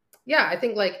 Yeah, I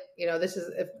think like, this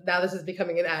is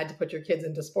becoming an ad to put your kids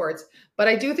into sports, but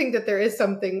I do think that there is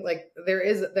something like there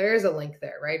is a link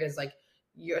there, right? Is like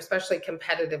you, especially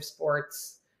competitive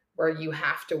sports where you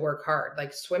have to work hard.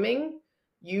 Like swimming,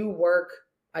 you work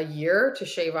a year to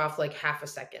shave off like half a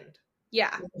second.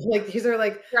 Yeah. Like these are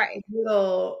like right.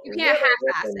 little You can't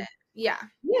half-ass it. Yeah.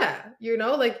 Yeah.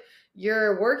 Like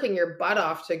you're working your butt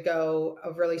off to go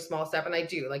a really small step. And I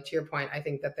do, like, to your point, I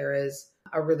think that there is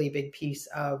a really big piece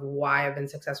of why I've been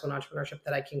successful in entrepreneurship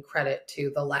that I can credit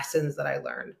to the lessons that I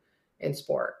learned in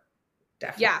sport.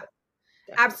 Definitely. Yeah,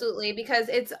 absolutely. Because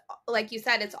it's like you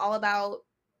said, it's all about,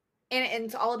 and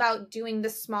it's all about doing the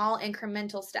small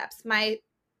incremental steps. My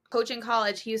coach in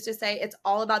college, he used to say it's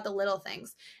all about the little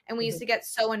things. And we used to get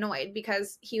so annoyed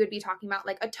because he would be talking about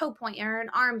like a toe point or an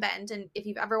arm bend. And if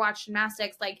you've ever watched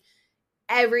gymnastics, like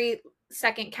every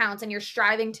second counts and you're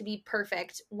striving to be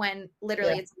perfect when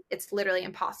literally it's literally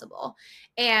impossible.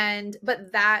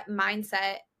 But that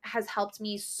mindset has helped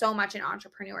me so much in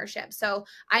entrepreneurship. So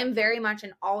I'm very much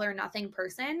an all or nothing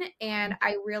person. And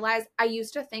I realized I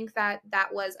used to think that that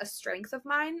was a strength of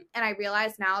mine. And I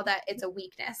realize now that it's a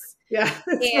weakness. Yeah.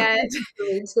 And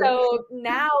so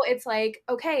now it's like,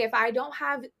 okay, if I don't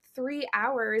have 3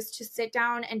 hours to sit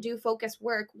down and do focused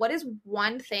work, what is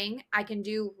one thing I can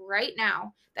do right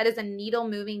now that is a needle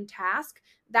moving task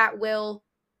that will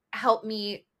help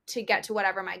me to get to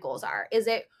whatever my goals are? Is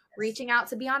it reaching out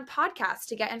to be on podcasts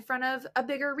to get in front of a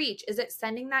bigger reach? Is it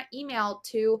sending that email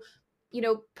to,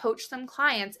 poach some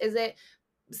clients? Is it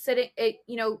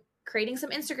creating some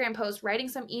Instagram posts, writing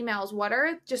some emails? What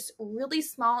are just really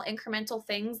small incremental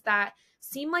things that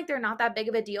seem like they're not that big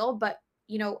of a deal, but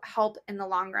help in the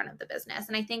long run of the business?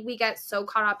 And I think we get so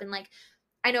caught up in like,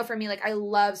 I know for me, like I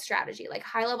love strategy, like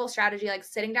high level strategy, like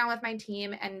sitting down with my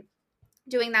team and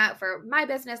doing that for my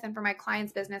business and for my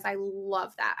client's business. I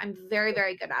love that. I'm very,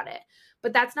 very good at it,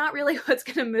 but that's not really what's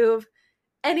going to move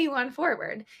anyone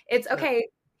forward. It's okay,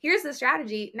 here's the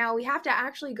strategy. Now we have to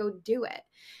actually go do it.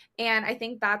 And I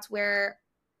think that's where,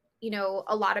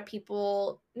 a lot of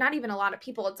people, not even a lot of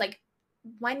people, it's like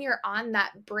when you're on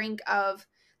that brink of,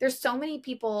 there's so many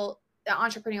people,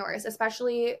 entrepreneurs,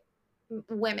 especially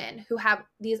women, who have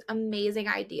these amazing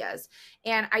ideas.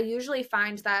 And I usually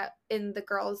find that in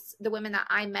the women that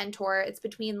I mentor, it's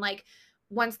between like,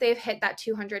 once they've hit that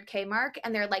 200K mark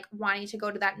and they're like wanting to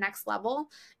go to that next level.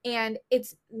 And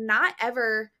it's not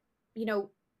ever,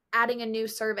 adding a new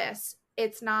service.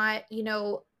 It's not,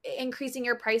 increasing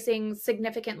your pricing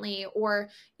significantly or,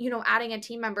 adding a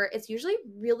team member. It's usually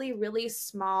really, really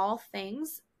small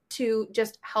things to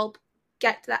just help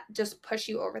get that, just push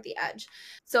you over the edge.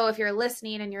 So if you're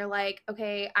listening and you're like,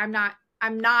 okay, I'm not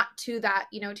to that,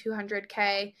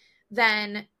 200K,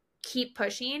 then keep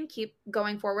pushing, keep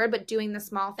going forward, but doing the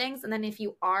small things. And then if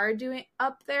you are doing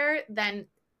up there, then,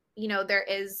 there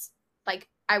is like,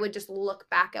 I would just look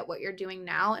back at what you're doing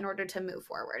now in order to move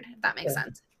forward, if that makes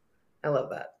sense. I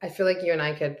love that. I feel like you and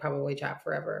I could probably chat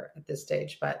forever at this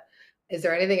stage, but is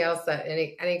there anything else that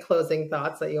any closing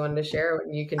thoughts that you wanted to share?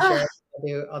 You can share.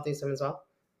 I'll do some as well.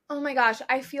 Oh my gosh.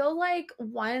 I feel like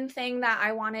one thing that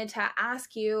I wanted to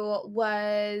ask you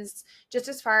was just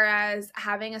as far as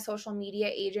having a social media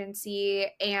agency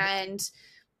and,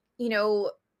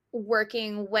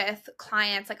 working with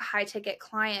clients, like high ticket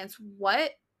clients,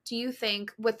 what do you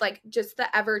think with like just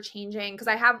the ever changing, because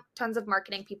I have tons of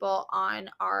marketing people on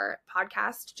our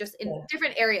podcast, just in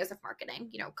different areas of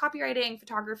marketing, copywriting,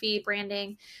 photography,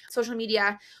 branding, social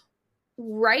media.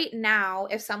 Right now,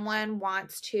 if someone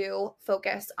wants to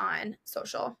focus on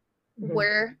social,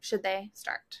 where should they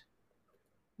start?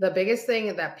 The biggest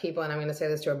thing that people, and I'm going to say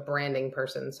this to a branding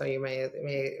person, so you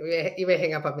may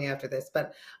hang up on me after this,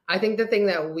 but I think the thing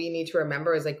that we need to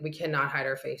remember is like, we cannot hide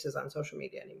our faces on social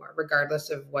media anymore,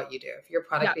 regardless of what you do. If you're a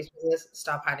product-based business,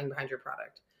 stop hiding behind your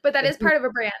product. But that is part of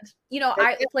a brand.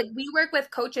 It's like we work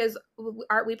with coaches.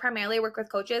 We primarily work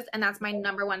with coaches, and that's my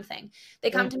number one thing.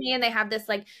 They come to me and they have this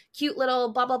like cute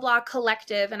little blah, blah, blah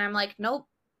collective. And I'm like, nope,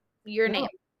 your name.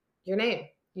 Your name.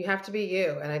 You have to be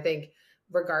you. And I think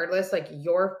regardless, like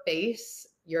your face,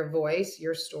 your voice,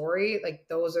 your story, like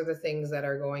those are the things that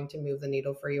are going to move the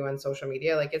needle for you on social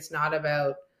media. Like it's not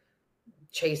about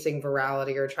chasing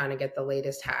virality or trying to get the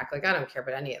latest hack. Like I don't care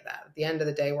about any of that. At the end of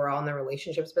the day, we're all in the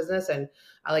relationships business. And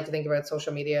I like to think about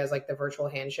social media as like the virtual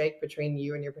handshake between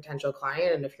you and your potential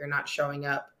client. And if you're not showing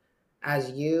up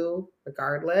as you,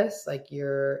 regardless, like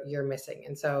you're missing.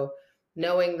 And so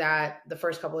knowing that the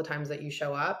first couple of times that you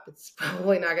show up, it's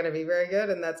probably not going to be very good,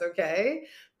 and that's okay.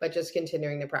 But just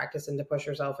continuing to practice and to push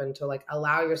yourself and to like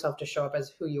allow yourself to show up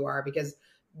as who you are, because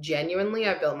genuinely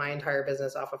I built my entire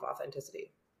business off of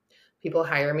authenticity. People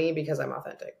hire me because I'm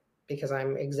authentic, because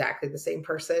I'm exactly the same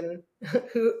person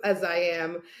who as I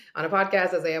am on a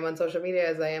podcast, as I am on social media,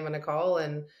 as I am on a call,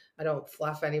 and I don't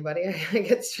fluff anybody. I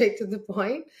get straight to the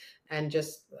point, and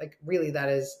just like really that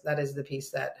is the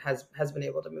piece that has been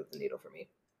able to move the needle for me.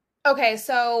 Okay,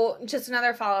 so just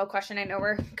another follow-up question. I know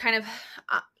we're kind of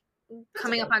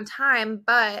coming up on time,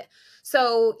 but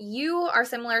so you are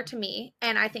similar to me,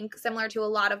 and I think similar to a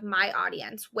lot of my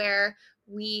audience, where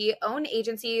we own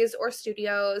agencies or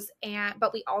studios,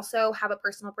 but we also have a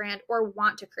personal brand or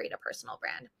want to create a personal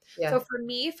brand. Yeah. So for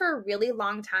me, for a really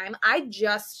long time, I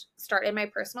just started my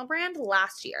personal brand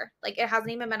last year. Like it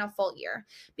hasn't even been a full year,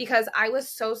 because I was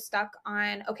so stuck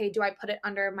on, okay, do I put it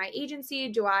under my agency?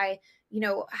 Do I,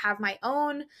 have my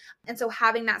own? And so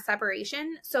having that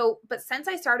separation. So, but since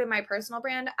I started my personal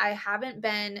brand, I haven't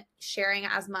been sharing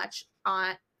as much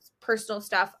on personal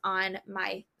stuff on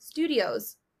my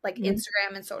studios, like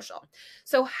Instagram and social.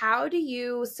 So how do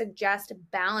you suggest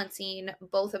balancing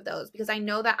both of those? Because I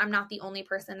know that I'm not the only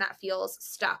person that feels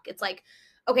stuck. It's like,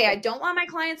 okay, I don't want my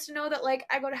clients to know that like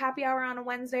I go to happy hour on a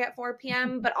Wednesday at 4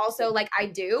 p.m., but also like I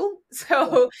do.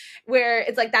 So where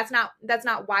it's like, that's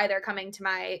not why they're coming to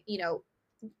my,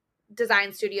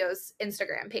 design studios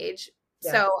Instagram page.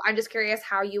 Yeah. So I'm just curious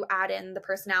how you add in the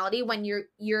personality when you're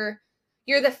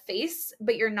the face,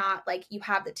 but you're not like, you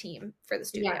have the team for the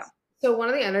studio. Yes. So one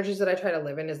of the energies that I try to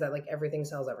live in is that like everything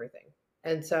sells everything.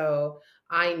 And so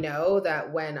I know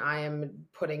that when I am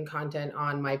putting content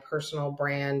on my personal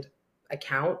brand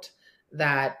account,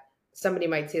 that somebody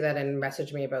might see that and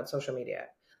message me about social media.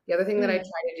 The other thing that I try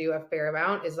to do a fair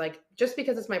amount is like, just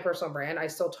because it's my personal brand, I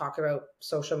still talk about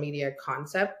social media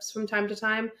concepts from time to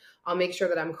time. I'll make sure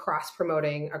that I'm cross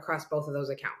promoting across both of those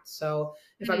accounts. So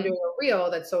if I'm doing a reel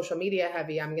that's social media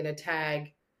heavy, I'm going to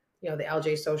tag the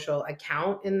LJ Social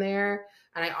account in there.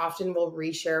 And I often will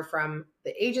reshare from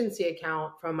the agency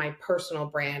account from my personal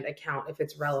brand account if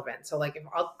it's relevant. So like if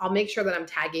I'll make sure that I'm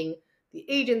tagging the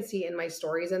agency in my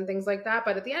stories and things like that.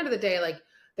 But at the end of the day, like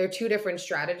they're two different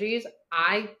strategies.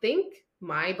 I think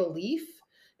my belief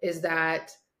is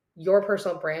that your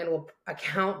personal brand will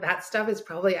account, that stuff is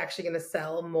probably actually going to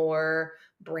sell more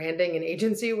branding and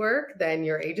agency work than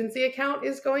your agency account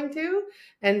is going to.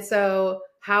 And so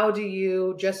how do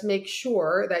you just make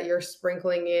sure that you're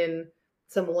sprinkling in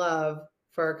some love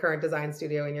for a current design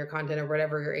studio in your content or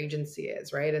whatever your agency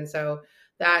is, right? And so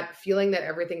that feeling that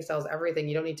everything sells everything,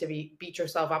 you don't need to beat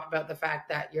yourself up about the fact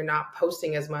that you're not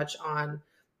posting as much on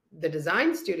the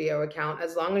design studio account.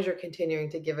 As long as you're continuing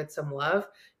to give it some love,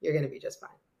 you're going to be just fine.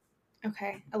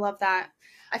 Okay. I love that.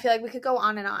 I feel like we could go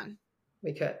on and on.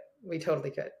 We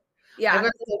totally could. Yeah. I've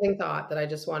got a closing thought that I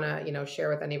just want to, share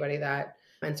with anybody that,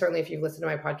 and certainly if you've listened to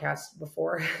my podcast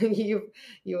before, you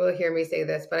will hear me say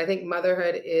this, but I think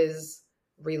motherhood is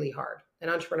really hard and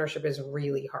entrepreneurship is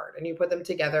really hard. And you put them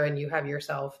together and you have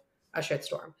yourself a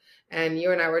shitstorm. And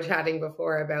you and I were chatting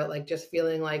before about like just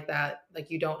feeling like that, like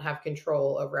you don't have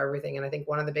control over everything. And I think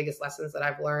one of the biggest lessons that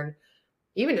I've learned,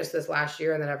 even just this last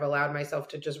year, and that I've allowed myself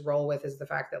to just roll with, is the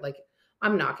fact that like,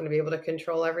 I'm not going to be able to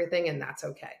control everything, and that's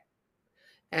okay.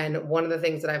 And one of the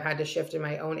things that I've had to shift in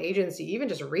my own agency, even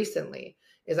just recently,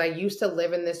 is I used to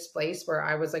live in this place where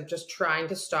I was like just trying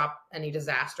to stop any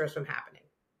disasters from happening.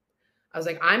 I was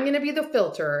like, I'm going to be the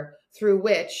filter through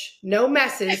which no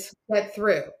messes get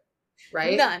through,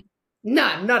 right?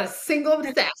 None, not a single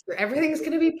disaster. Everything's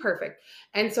going to be perfect.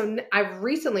 And so I've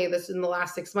recently, this in the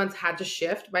last 6 months, had to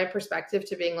shift my perspective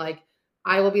to being like,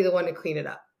 I will be the one to clean it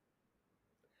up,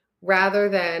 rather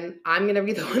than I'm going to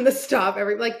be the one to stop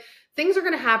things are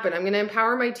going to happen. I'm going to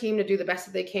empower my team to do the best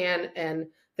that they can. And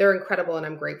they're incredible. And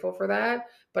I'm grateful for that.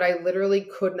 But I literally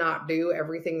could not do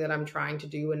everything that I'm trying to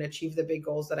do and achieve the big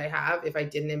goals that I have if I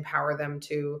didn't empower them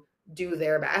to do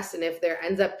their best. And if there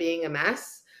ends up being a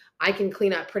mess, I can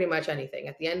clean up pretty much anything.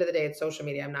 At the end of the day, it's social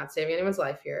media. I'm not saving anyone's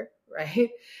life here, right?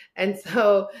 And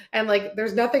so, and like,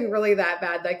 there's nothing really that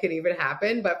bad that could even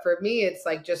happen. But for me, it's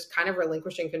like just kind of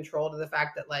relinquishing control to the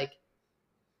fact that like,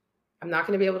 I'm not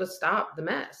going to be able to stop the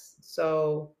mess.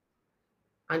 So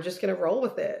I'm just going to roll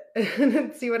with it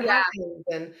and see what Yeah.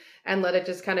 happens and let it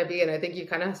just kind of be. And I think you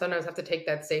kind of sometimes have to take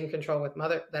that same control with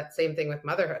that same thing with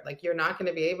motherhood. Like you're not going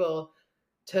to be able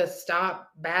to stop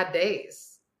bad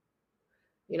days.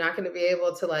 You're not going to be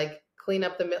able to like clean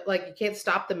up the milk. Like you can't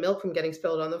stop the milk from getting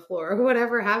spilled on the floor or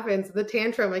whatever happens. The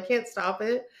tantrum, I can't stop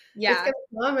it. It's Yeah. going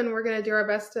to come and we're going to do our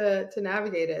best to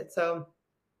navigate it. So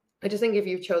I just think if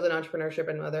you've chosen entrepreneurship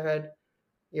and motherhood,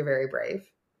 you're very brave.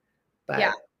 But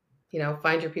Yeah.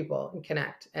 find your people and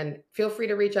connect, and feel free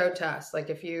to reach out to us. Like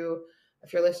if you're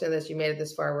listening to this, you made it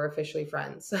this far, we're officially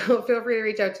friends. So feel free to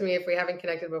reach out to me if we haven't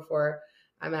connected before.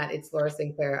 It's Laura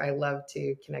Sinclair. I love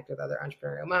to connect with other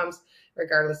entrepreneurial moms,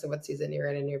 regardless of what season you're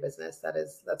in your business.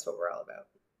 That's what we're all about.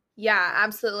 Yeah,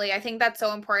 absolutely. I think that's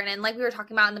so important. And like we were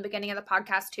talking about in the beginning of the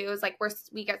podcast too, is like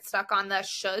we get stuck on the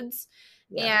shoulds.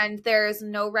 Yeah. And there's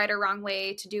no right or wrong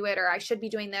way to do it, or I should be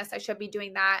doing this, I should be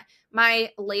doing that. My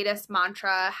latest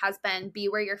mantra has been be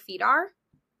where your feet are.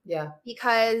 Yeah.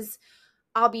 Because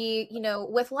I'll be,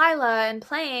 with Lila and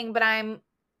playing, but I'm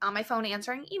on my phone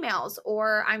answering emails,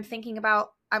 or I'm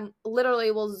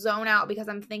literally will zone out because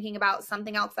I'm thinking about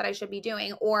something else that I should be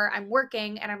doing, or I'm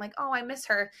working and I'm like, oh, I miss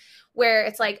her. Where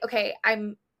it's like, okay,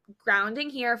 I'm grounding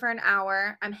here for an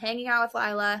hour. I'm hanging out with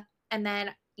Lila, and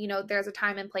then, there's a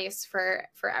time and place for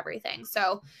everything.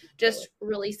 So just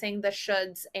releasing the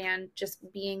shoulds and just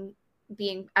being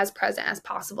as present as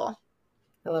possible.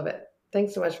 I love it.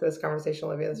 Thanks so much for this conversation,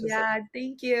 Olivia. This was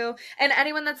thank you. And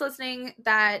anyone that's listening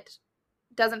that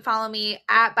doesn't follow me,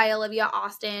 at by Olivia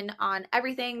Austin on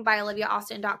everything,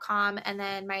 byoliviaaustin.com. And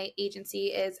then my agency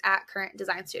is at Current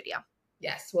Design Studio.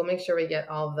 Yes, we'll make sure we get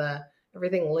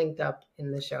everything linked up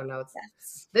in the show notes.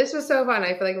 Yes. This was so fun.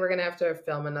 I feel like we're going to have to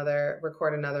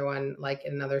record another one, like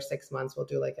in another 6 months. We'll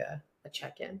do like a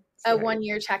check-in. A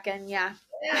 1-year check-in. Yeah.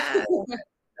 Yeah.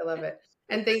 I love it.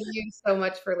 And thank you so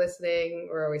much for listening.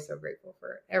 We're always so grateful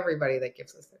for everybody that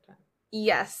gives us their time.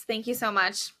 Yes. Thank you so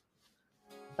much.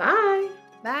 Bye.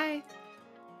 Bye.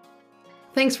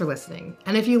 Thanks for listening.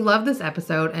 And if you love this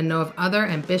episode and know of other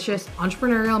ambitious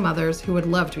entrepreneurial mothers who would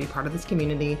love to be part of this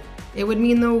community, it would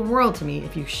mean the world to me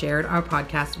if you shared our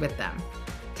podcast with them.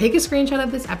 Take a screenshot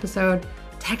of this episode,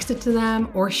 text it to them,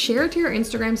 or share it to your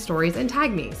Instagram stories and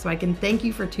tag me so I can thank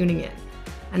you for tuning in.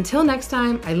 Until next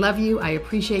time, I love you, I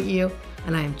appreciate you,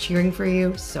 and I am cheering for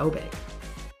you so big.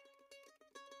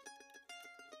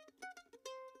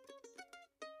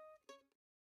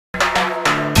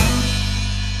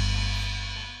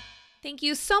 Thank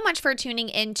you so much for tuning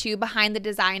in to Behind the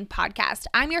Design podcast.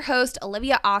 I'm your host,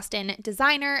 Olivia Austin,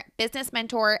 designer, business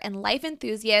mentor, and life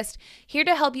enthusiast, here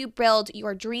to help you build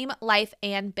your dream life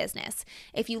and business.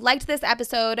 If you liked this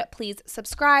episode, please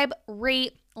subscribe,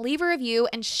 rate, leave a review,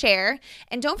 and share.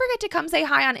 And don't forget to come say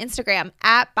hi on Instagram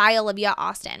at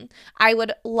byoliviaaustin. I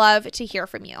would love to hear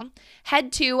from you.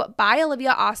 Head to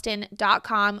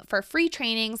byoliviaaustin.com for free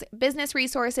trainings, business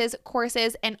resources,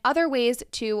 courses, and other ways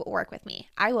to work with me.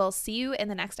 I will see you in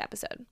the next episode.